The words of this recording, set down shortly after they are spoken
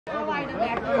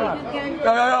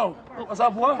Yo. What's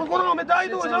up, boy? What's going on, man? How you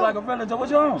doing, Like a friend, what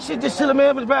you on? Shit, just chilling,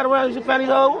 man. Just ride around, you fanny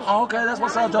hoes. Oh, okay, that's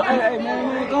what's up, Joe. Hey,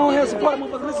 man, go ahead, support me.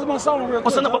 Listen to my song real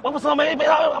quick. What's up, man? I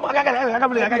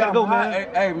gotta go,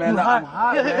 man. Hey, man, I'm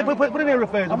hot. Yeah, put it in real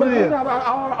fast. Put it in. I'm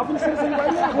gonna say something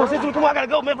right now. Come on, I gotta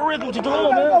go, man. For real, what you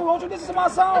doing, man? Won't you listen to my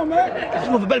song,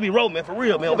 man? You better be roll, man. For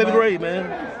real, man. Baby Ray,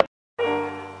 man.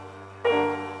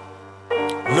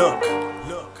 Look.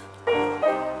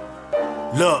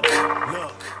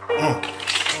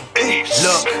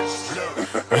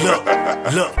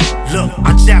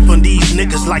 I jab on these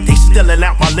niggas like they stealing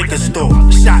out my liquor store.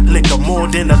 Shot liquor more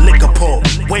than a liquor pour.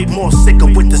 Way more sicker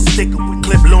with the sticker.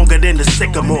 Clip longer than the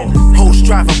sycamore. Hoes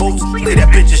driving boats, lay that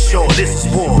bitch ashore. This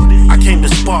is war. I came to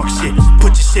spark shit.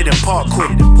 Put your shit in park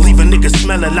quick. Leave a nigga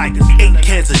smelling like 8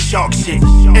 cans of shark shit.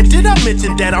 And did I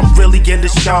mention that I'm really into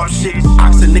sharp shit?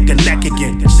 Ox a nigga neck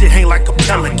again. Shit hang like a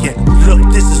pelican. Look,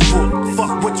 this is war.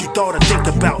 Fuck what you thought or think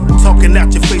about. Talking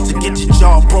out your face to get your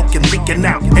jaw broken, leaking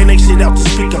out. And ain't shit out to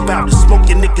speak about. The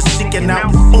smoking niggas seeking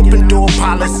out. Open door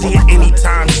policy at any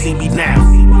time, see me now.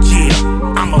 Yeah,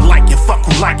 I'ma like it, fuck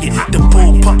who like it. The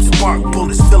bull pups spark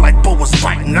bullets, feel like Bo was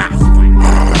fighting out.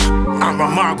 I'm a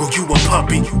Margo, you a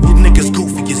puppy. You niggas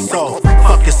goofy as soft.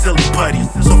 Fuck a silly putty.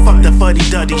 So fuck the fuddy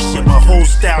duddy shit. My whole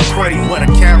style cruddy. What I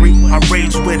carry, I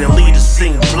rage with a leader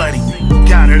sing bloody.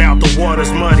 Got it out, the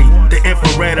water's muddy. The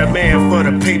infrared a man for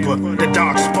the paper. The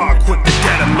dark spark with the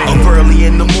dead of me. Up early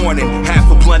in the morning, half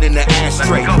a blunt in the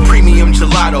ashtray. Premium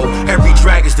gelato, every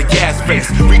drag is the gas face.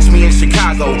 Reach me in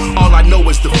Chicago, all I know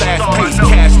is the fast pace.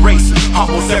 Cash race,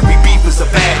 almost every beef is a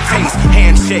bad taste.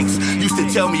 Handshakes, used to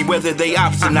tell me whether they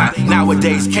ops or not.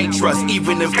 Nowadays, can't trust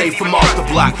even if they from off the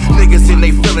block. Niggas in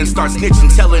they feelings start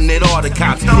snitching, telling it all the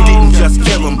cops. Didn't just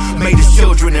kill him, made his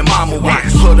children and mama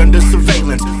watch. Put under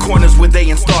surveillance, corners where they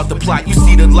installed the plot. You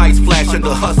see the lights flash and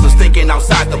the hustlers thinking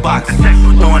outside the box.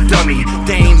 On dummy,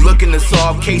 they ain't looking to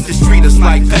solve cases, treat us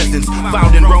like peasants.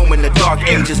 Found in Rome in the dark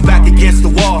ages, back against the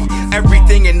wall.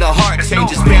 Everything in the heart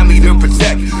changes, family to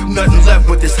protect. Nothing left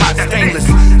with this hot stainless.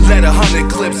 Let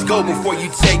 100 clips go before you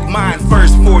take mine.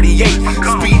 First 48,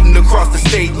 speeding across the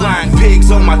state line.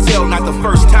 Pigs on my tail, not the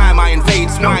first time I invade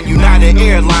swine. United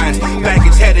Airlines,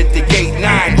 baggage headed to gate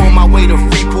 9. On my way to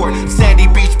Freeport, Sandy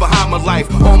Beach, Bahama life.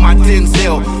 On my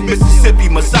Denzel, Mississippi,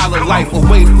 Masala life.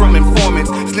 Away from informants,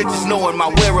 snitches knowing my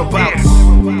whereabouts.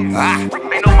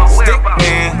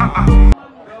 Stickman.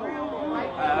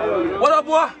 What up,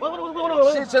 boy?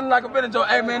 Shit, chillin' like a bit of Joe.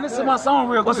 Hey, man, this is my song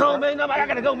real quick. What's on, man? I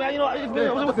gotta go, man. You know,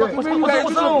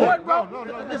 what's on?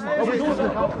 Listen.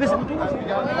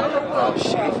 Oh,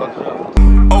 shit, fuck.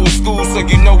 Old school, so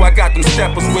you know I got them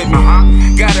steppers with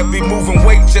me. Gotta be moving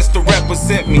weight just to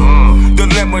represent me.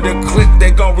 Dilemma the click,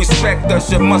 they gon' respect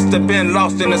us. You must have been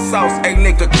lost in the sauce, hey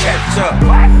nigga, catch up.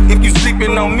 If you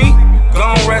sleeping on me,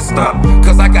 gon' rest up,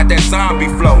 cause I got that zombie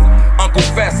flow. Uncle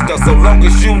Fester, so long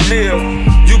as you live,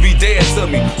 you be dead to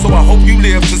me. So I hope you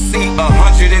live to see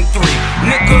 103.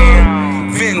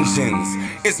 Nigga, vengeance.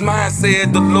 It's mine,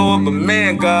 said the Lord, but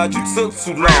man, God, you took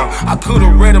too long. I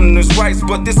could've read them this rights,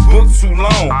 but this book too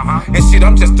long. And shit,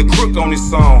 I'm just a crook on this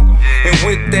song. And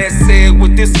with that said,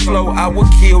 with this flow, I would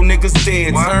kill niggas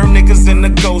dead. Turn niggas into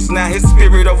ghosts, now his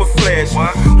spirit over flesh.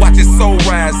 Watch his soul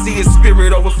rise, see his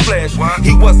spirit over flesh.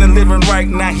 He wasn't living right,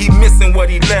 now he missing what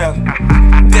he left.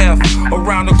 Death,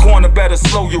 around the corner, better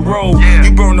slow your roll.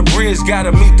 You burn the bridge,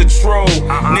 gotta meet the troll.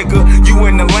 Nigga, you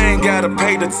in the lane, gotta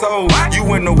pay the toll.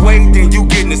 You in the way, then you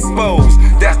getting exposed.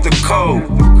 That's the code,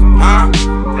 huh?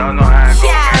 Y'all know how it goes.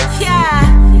 Yeah.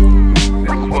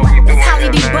 It's Holli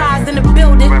Barz in the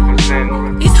building.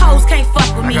 These hoes can't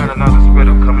fuck with me. I got another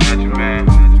spitter coming at you, man.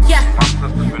 Yeah. My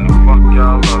sister's finna fuck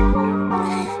y'all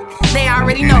up. They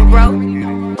already know, bro.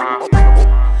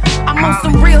 I'm on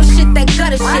some real shit, that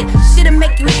gutter shit. Shit'll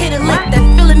make you hit a lick. That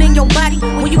feeling in your body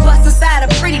when you bust inside a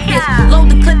pretty bitch. Load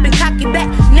the clip and cock it back.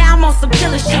 Now I'm on some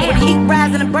killer shit. When the heat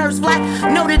rise and the birds fly,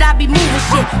 know that I be moving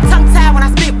shit. Tongue tied when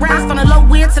I spit rhymes from the low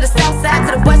end to the south side,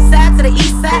 to the west side, to the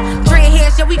east side.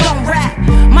 Dreadheads, yeah, we gon' rap.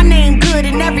 My name good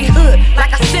in every hood,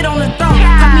 like I sit on the throne.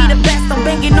 Call me the best, I'm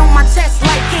banging on my chest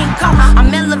like King Kong.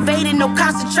 I'm elevated, no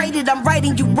concentrated, I'm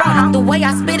writing you wrong. The way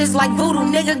I spit is like voodoo,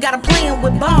 nigga, got a playing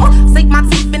with bones. Sink my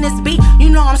teeth in this beat, you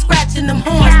know I'm scratching them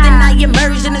horns. Then I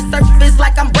emerge in the surface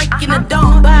like I'm breaking the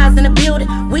dawn. Barz in the building,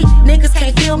 weak niggas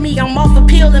can't feel me. I'm off a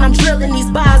pill and I'm drilling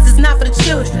these bars. It's not for the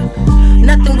children.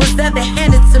 Nothing was ever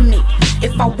handed to me.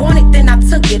 If I want it, then I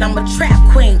took it. I'm a trap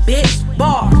queen, bitch.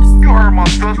 Barz. You heard my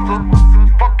sister.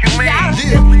 Fuck you, man.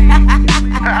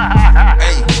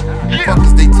 Hey, fuck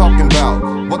is they talking about?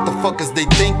 What the fuck is they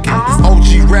thinking? It's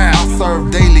OG rap, I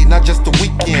serve daily, not just the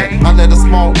weekend. I let a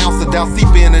small ounce of Dow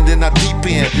seep in and then I deep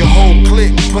in. Your whole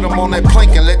clique, put them on that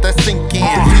plank and let that sink in.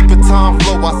 Keep it time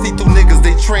flow, I see through niggas,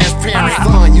 they transparent.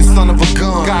 Son, you son of a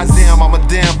gun. Goddamn, I'm a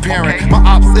damn parent. My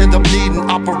ops end up needing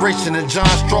operation and John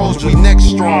Stroh's, we next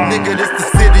strong. Nigga, this the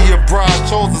city of Barz.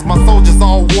 Chosen my soldiers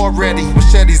all war ready.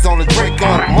 Machetes on the Draco,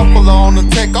 muffler on the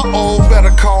tech. Uh-oh,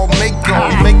 better call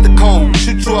Mako. Make the code,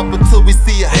 shoot you up until we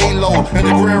see a halo. And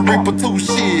the Grand Reaper too,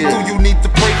 shit. Who you need to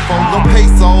pray for? No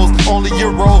pesos, only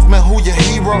euros. Man, who your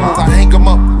heroes? I hang them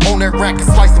up on that rack and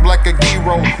slice them like a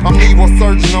gyro. I'm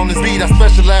neurosurgeon on this beat, I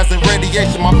specialize in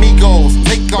radiation. My amigos,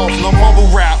 take off, no mumble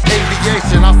rap,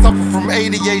 aviation. I suffer from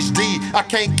ADHD, I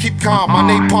can't keep calm. My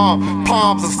napalm,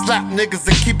 palms and slap niggas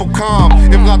and keep them calm.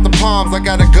 If not the palms, I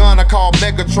got a gun I call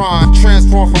Megatron.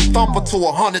 Transform from thumper to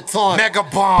 100-ton mega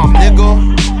bomb, nigga.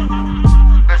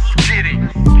 Let's get it.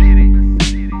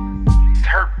 It's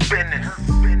her business.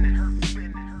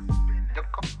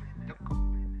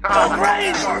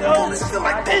 Brain, yo. This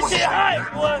shit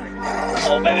hot, boy.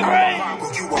 Oh, baby, Brain.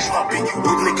 You a puppy, you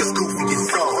niggas goofy and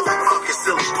soft. Fuck your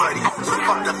silly buddy, so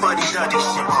fuck the buddy duddy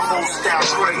shit. My whole style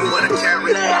great, what a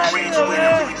carrot, my range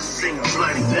winner, sing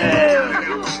bloody.